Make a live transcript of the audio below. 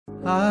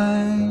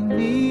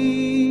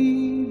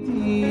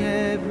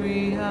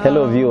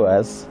Hello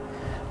viewers,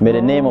 may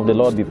the name of the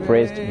Lord be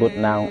praised both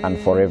now and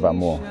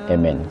forevermore.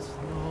 Amen.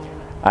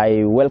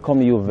 I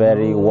welcome you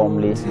very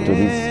warmly to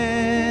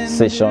this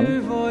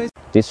session,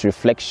 this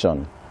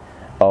reflection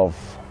of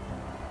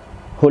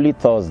Holy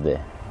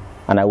Thursday,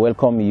 and I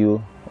welcome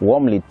you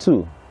warmly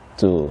too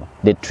to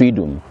the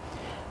Triduum,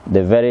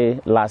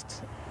 the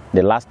last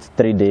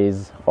 3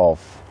 days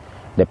of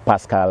the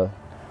Paschal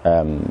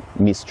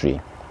mystery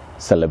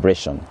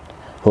celebration.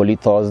 Holy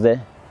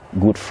Thursday,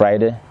 Good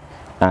Friday,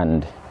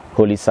 and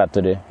Holy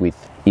Saturday with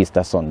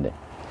Easter Sunday.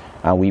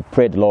 And we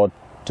prayed, Lord,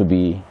 to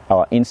be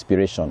our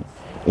inspiration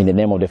in the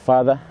name of the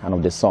Father and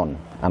of the Son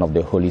and of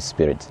the Holy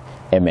Spirit.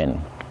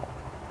 Amen.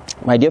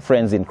 My dear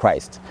friends in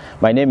Christ,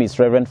 my name is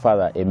Reverend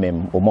Father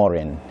Emem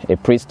Umoren, a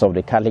priest of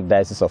the Catholic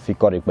Diocese of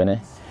Ikot-Ekpene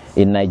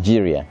in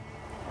Nigeria.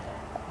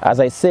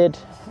 As I said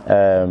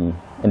in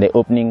the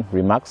opening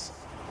remarks,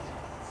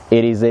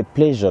 it is a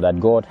pleasure that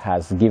God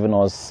has given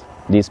us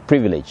this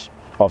privilege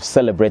of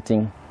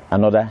celebrating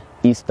another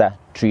Easter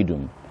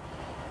Triduum.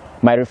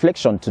 My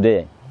reflection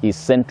today is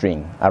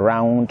centering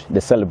around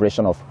the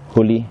celebration of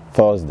Holy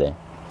Thursday.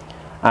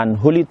 And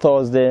Holy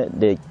Thursday,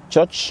 the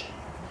Church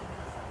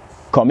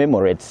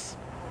commemorates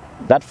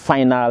that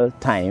final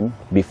time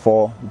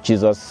before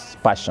Jesus'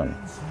 Passion.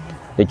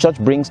 The Church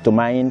brings to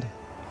mind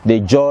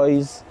the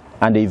joys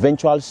and the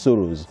eventual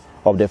sorrows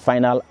of the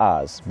final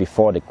hours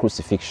before the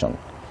crucifixion.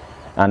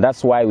 And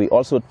that's why we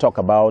also talk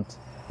about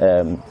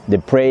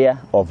the prayer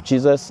of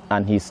Jesus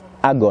and his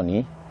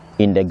agony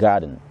in the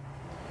garden.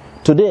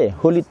 Today,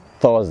 Holy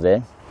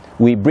Thursday,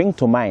 we bring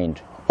to mind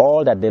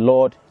all that the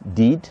Lord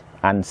did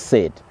and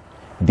said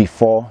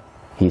before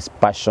his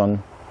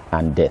passion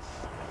and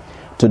death.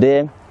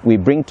 Today, we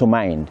bring to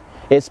mind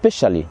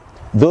especially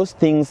those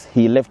things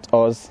he left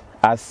us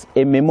as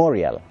a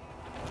memorial.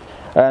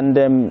 And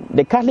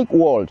the Catholic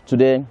world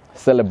today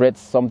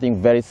celebrates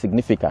something very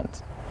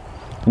significant.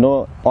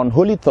 On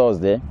Holy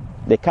Thursday,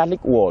 the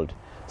Catholic world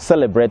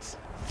celebrates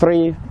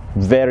 3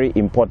 very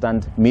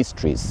important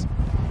mysteries.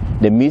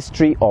 The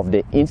mystery of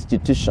the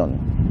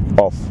institution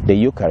of the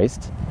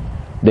Eucharist,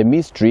 the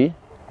mystery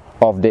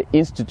of the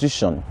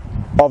institution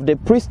of the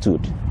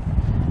priesthood,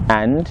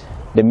 and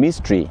the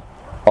mystery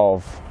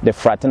of the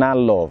fraternal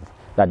love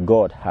that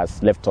God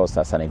has left us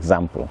as an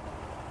example.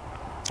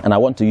 And I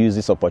want to use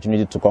this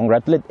opportunity to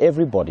congratulate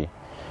everybody,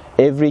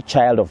 every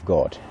child of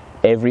God,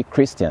 every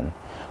Christian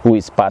who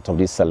is part of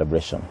this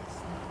celebration.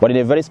 But in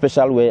a very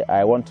special way,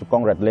 I want to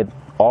congratulate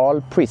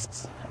all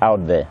priests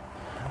out there,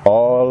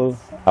 all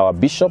our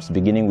bishops,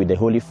 beginning with the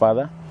Holy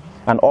Father,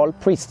 and all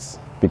priests,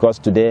 because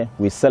today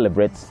we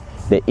celebrate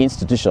the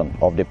institution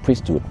of the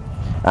priesthood.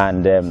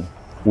 And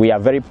we are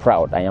very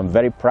proud. I am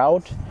very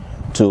proud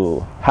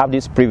to have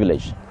this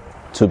privilege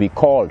to be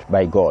called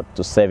by God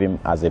to serve him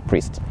as a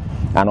priest.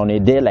 And on a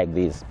day like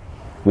this,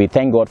 we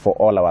thank God for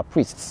all our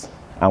priests,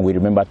 and we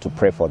remember to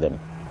pray for them.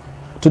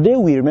 Today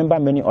we remember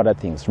many other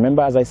things.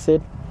 Remember, as I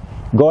said,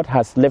 God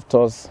has left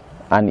us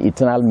an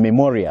eternal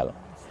memorial.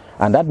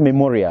 And that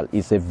memorial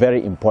is a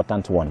very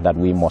important one that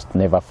we must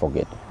never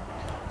forget.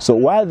 So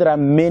while there are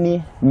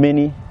many,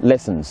 many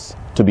lessons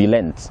to be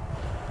learned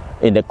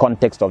in the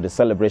context of the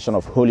celebration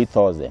of Holy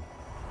Thursday,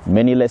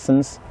 many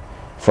lessons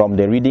from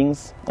the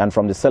readings and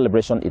from the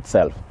celebration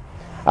itself,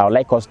 I would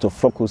like us to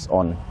focus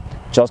on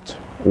just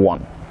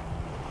one.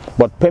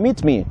 But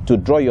permit me to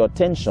draw your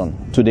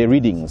attention to the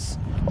readings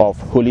of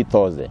Holy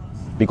Thursday,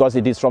 because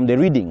it is from the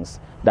readings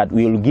that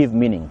we will give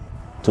meaning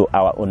to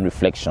our own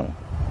reflection.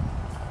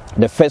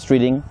 The first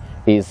reading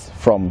is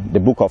from the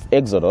book of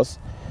Exodus,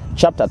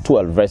 chapter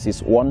 12,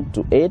 verses 1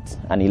 to 8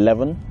 and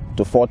 11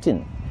 to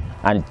 14.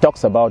 And it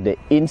talks about the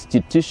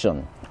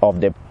institution of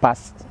the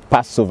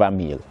Passover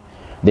meal.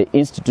 The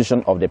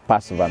institution of the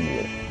Passover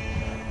meal.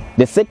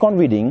 The second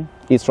reading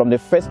is from the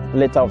first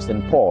letter of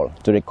St. Paul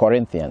to the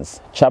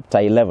Corinthians, chapter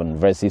 11,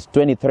 verses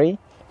 23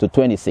 to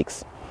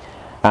 26.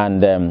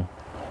 And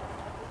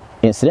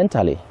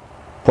incidentally,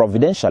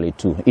 providentially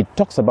too, it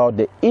talks about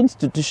the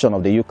institution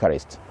of the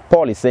Eucharist.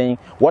 Paul is saying,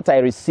 what I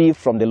received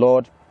from the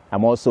Lord,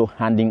 I'm also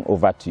handing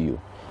over to you.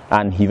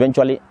 And he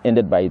eventually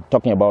ended by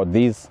talking about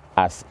this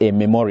as a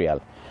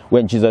memorial.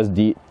 When Jesus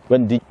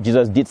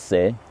did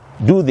say,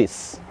 do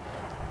this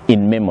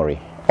in memory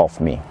of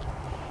me.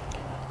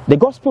 The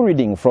gospel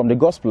reading from the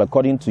gospel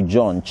according to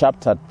John,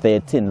 chapter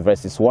 13,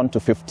 verses 1 to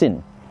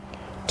 15,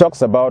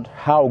 talks about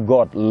how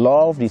God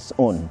loved his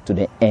own to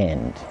the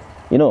end.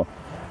 You know,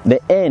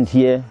 the end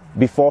here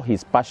before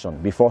his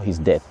passion, before his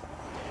death.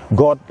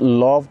 God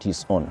loved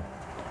his own.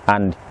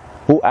 And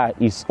who are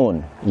his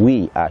own?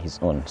 We are his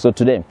own. So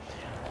today,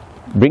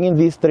 bringing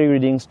these 3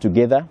 readings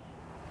together,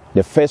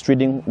 the first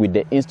reading with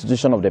the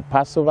institution of the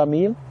Passover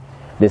meal,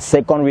 the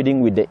second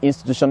reading with the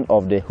institution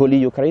of the Holy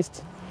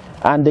Eucharist,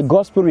 and the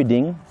gospel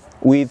reading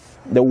with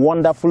the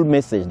wonderful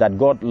message that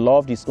God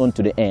loved his own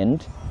to the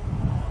end,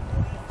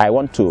 I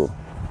want to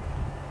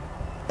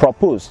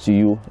propose to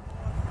you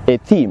a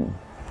theme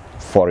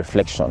for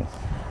reflection.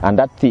 And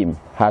that theme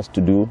has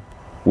to do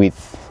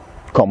with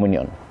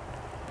communion.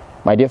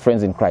 My dear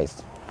friends in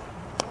Christ,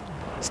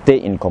 stay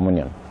in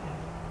communion.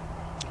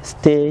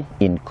 Stay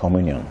in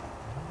communion.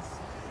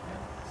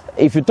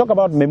 If you talk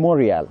about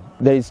memorial,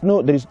 there is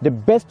the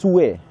best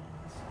way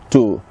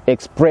to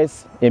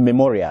express a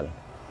memorial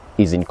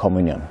is in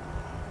communion.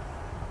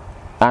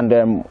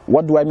 And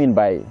what do I mean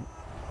by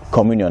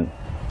communion?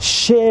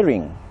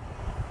 Sharing.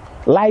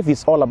 Life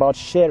is all about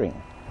sharing.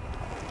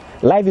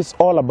 Life is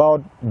all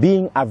about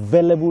being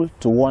available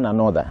to one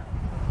another.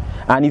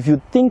 And if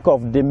you think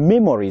of the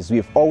memories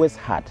we've always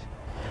had,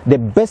 the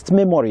best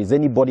memories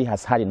anybody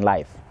has had in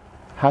life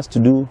has to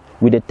do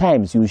with the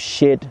times you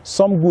shared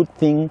some good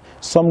thing,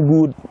 some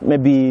good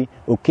maybe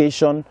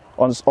occasion,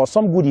 or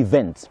some good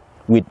event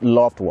with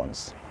loved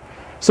ones.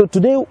 So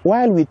today,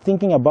 while we're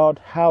thinking about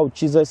how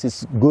Jesus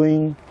is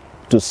going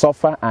to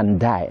suffer and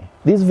die,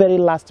 this very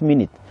last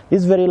minute,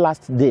 this very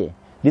last day,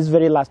 this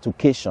very last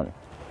occasion,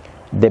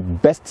 the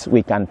best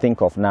we can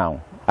think of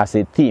now as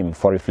a theme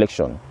for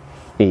reflection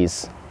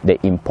is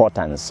the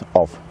importance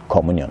of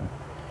communion.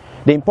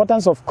 The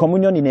importance of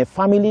communion in a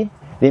family,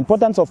 the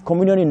importance of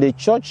communion in the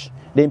church,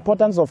 the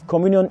importance of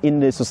communion in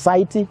the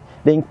society,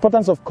 the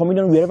importance of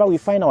communion wherever we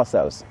find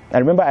ourselves. And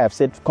remember, I have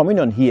said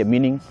communion here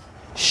meaning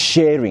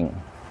sharing.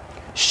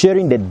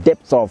 Sharing the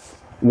depth of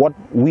what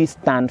we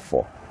stand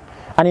for.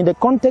 And in the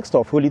context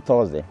of Holy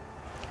Thursday,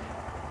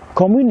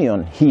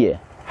 communion here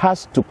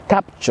has to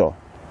capture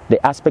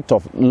the aspect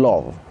of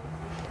love.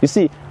 You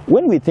see,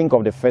 when we think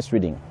of the first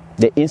reading,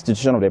 the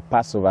institution of the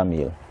Passover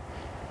meal,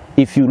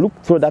 if you look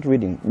through that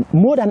reading,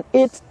 more than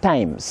 8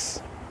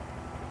 times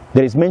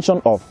there is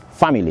mention of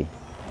family,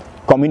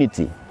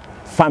 community,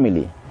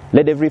 family.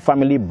 Let every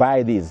family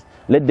buy this.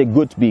 Let the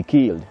goat be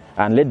killed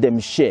and let them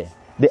share.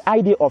 The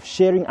idea of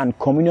sharing and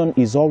communion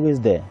is always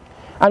there.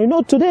 And you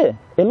know, today,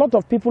 a lot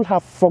of people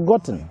have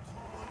forgotten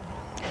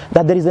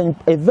that there is a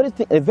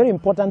very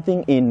important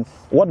thing in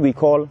what we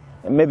call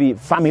maybe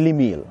family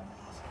meal.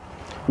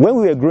 When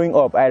we were growing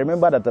up, I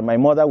remember that my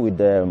mother would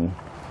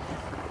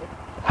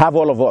have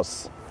all of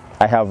us.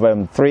 I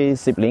have 3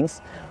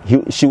 siblings.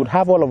 She would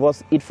have all of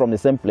us eat from the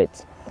same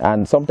plate.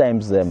 And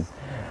sometimes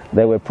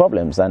there were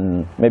problems,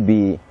 and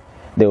maybe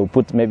they would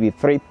put maybe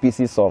 3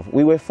 pieces of,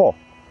 we were 4.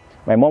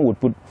 My mom would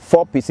put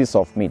 4 pieces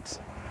of meat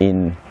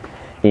in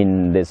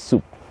the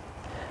soup.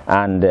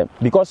 And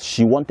because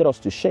she wanted us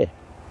to share,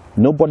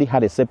 nobody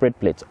had a separate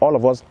plate. All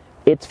of us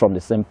ate from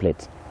the same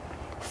plate.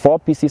 4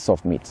 pieces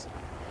of meat.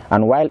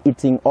 And while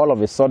eating, all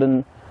of a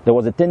sudden, there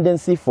was a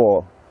tendency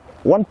for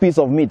 1 piece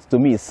of meat to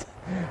miss.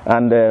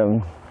 And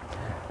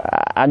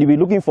you'll be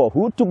looking for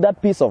who took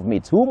that piece of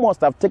meat. Who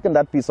must have taken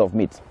that piece of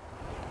meat?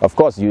 Of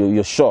course,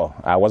 you're sure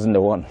I wasn't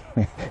the one.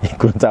 It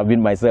couldn't have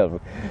been myself.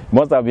 It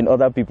must have been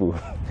other people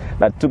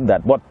that took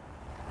that. But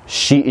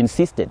she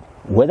insisted.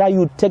 Whether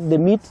you take the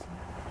meat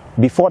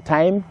before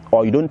time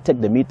or you don't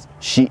take the meat,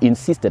 she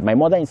insisted. My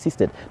mother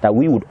insisted that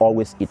we would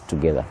always eat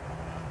together.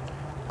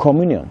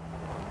 Communion,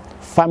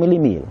 family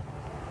meal.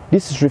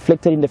 This is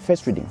reflected in the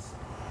first reading.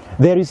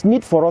 There is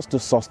need for us to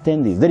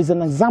sustain this. There is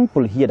an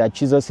example here that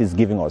Jesus is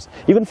giving us,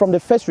 even from the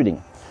first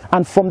reading.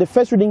 And from the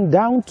first reading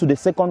down to the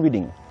second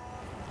reading,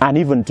 and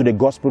even to the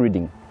gospel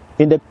reading.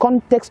 In the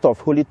context of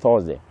Holy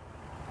Thursday,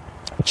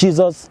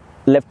 Jesus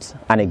left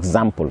an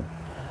example,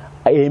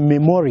 a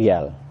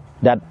memorial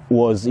that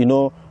was,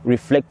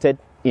 reflected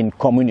in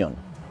communion.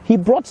 He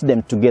brought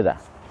them together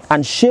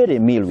and shared a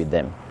meal with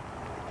them.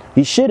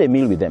 He shared a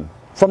meal with them.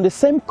 From the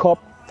same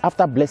cup,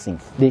 after blessing,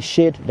 they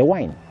shared the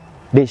wine.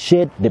 They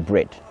shared the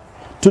bread.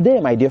 Today,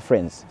 my dear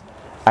friends,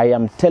 I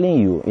am telling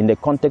you in the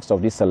context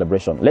of this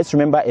celebration, let's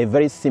remember a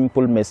very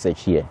simple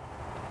message here.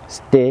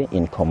 Stay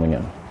in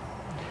communion.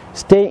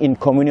 Stay in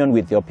communion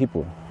with your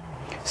people.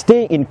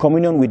 Stay in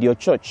communion with your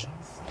church.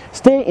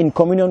 Stay in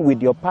communion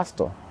with your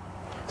pastor.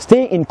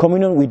 Stay in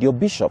communion with your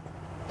bishop.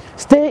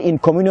 Stay in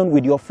communion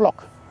with your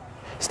flock.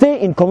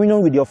 Stay in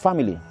communion with your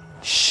family.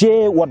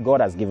 Share what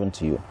God has given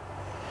to you.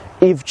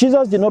 If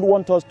Jesus did not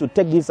want us to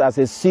take this as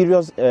a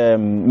serious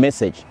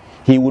message,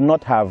 he would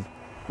not have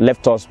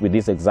left us with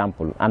this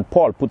example. And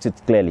Paul puts it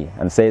clearly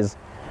and says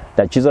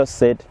that Jesus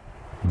said,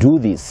 do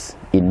this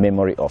in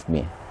memory of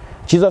me.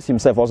 Jesus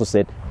himself also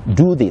said,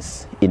 do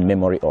this in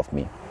memory of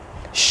me.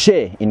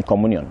 Share in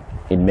communion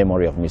in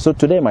memory of me. So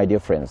today, my dear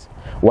friends,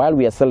 while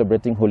we are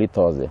celebrating Holy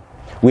Thursday,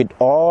 with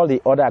all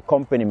the other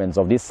accompaniments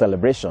of this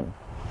celebration,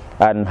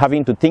 and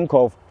having to think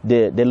of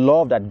the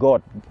love that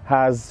God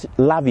has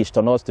lavished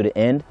on us to the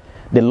end,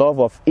 the love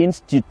of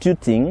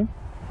instituting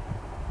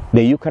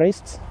the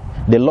Eucharist,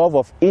 the love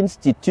of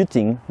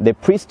instituting the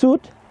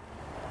priesthood,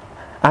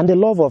 and the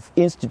love of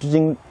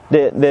instituting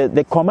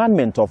the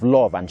commandment of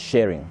love and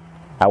sharing,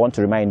 I want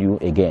to remind you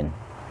again,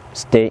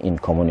 stay in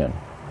communion.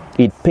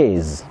 It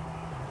pays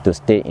to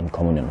stay in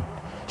communion.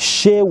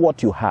 Share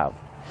what you have.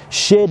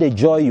 Share the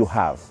joy you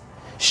have.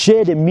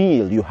 Share the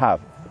meal you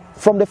have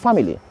from the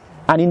family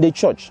and in the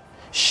church.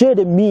 Share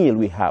the meal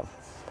we have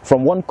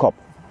from 1 cup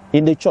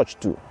in the church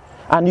too.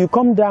 And you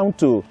come down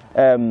to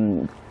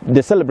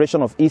the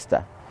celebration of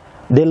Easter.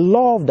 The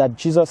love that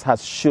Jesus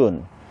has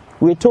shown,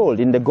 we're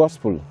told in the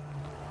gospel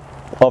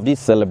of this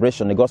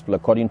celebration, the gospel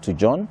according to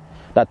John,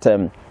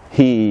 that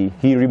he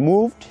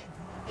removed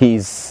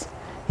his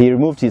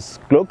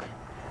cloak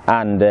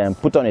and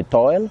put on a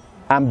towel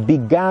and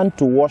began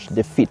to wash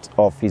the feet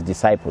of his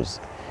disciples.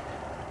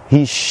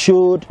 He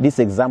showed this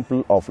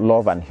example of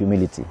love and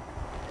humility.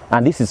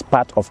 And this is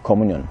part of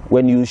communion.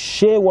 When you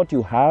share what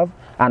you have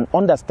and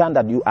understand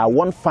that you are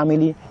one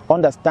family,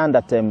 understand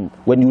that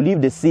when you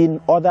leave the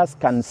scene, others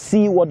can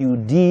see what you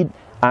did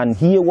and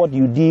hear what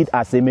you did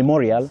as a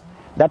memorial,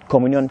 that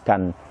communion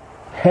can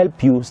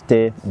help you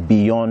stay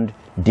beyond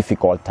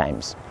difficult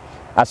times.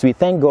 As we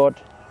thank God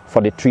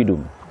for the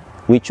Triduum,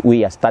 which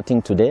we are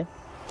starting today,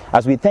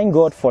 as we thank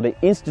God for the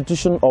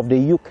institution of the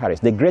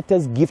Eucharist, the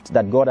greatest gift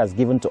that God has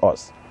given to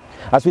us,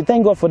 as we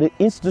thank God for the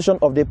institution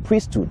of the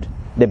priesthood,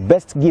 the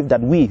best gift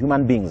that we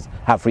human beings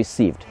have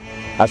received,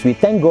 as we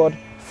thank God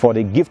for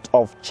the gift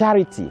of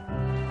charity,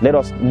 let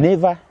us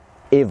never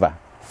ever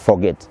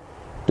forget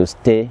to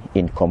stay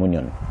in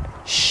communion.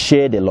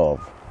 Share the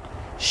love,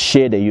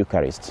 share the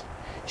Eucharist,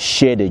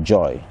 share the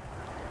joy.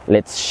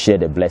 Let's share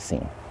the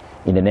blessing.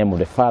 In the name of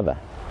the Father,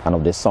 and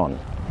of the Son,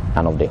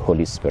 and of the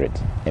Holy Spirit.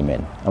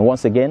 Amen. And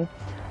once again,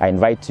 I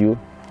invite you,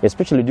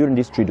 especially during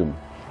this Triduum,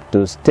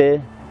 to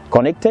stay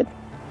connected.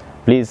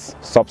 Please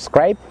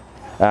subscribe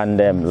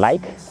and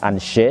like and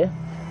share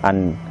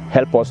and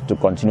help us to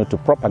continue to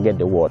propagate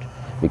the word,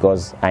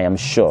 because I am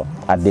sure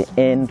at the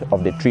end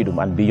of the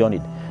Triduum and beyond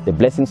it, the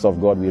blessings of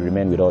God will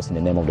remain with us in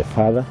the name of the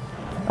Father,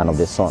 and of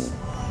the Son,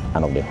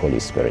 and of the Holy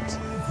Spirit.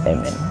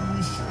 Amen.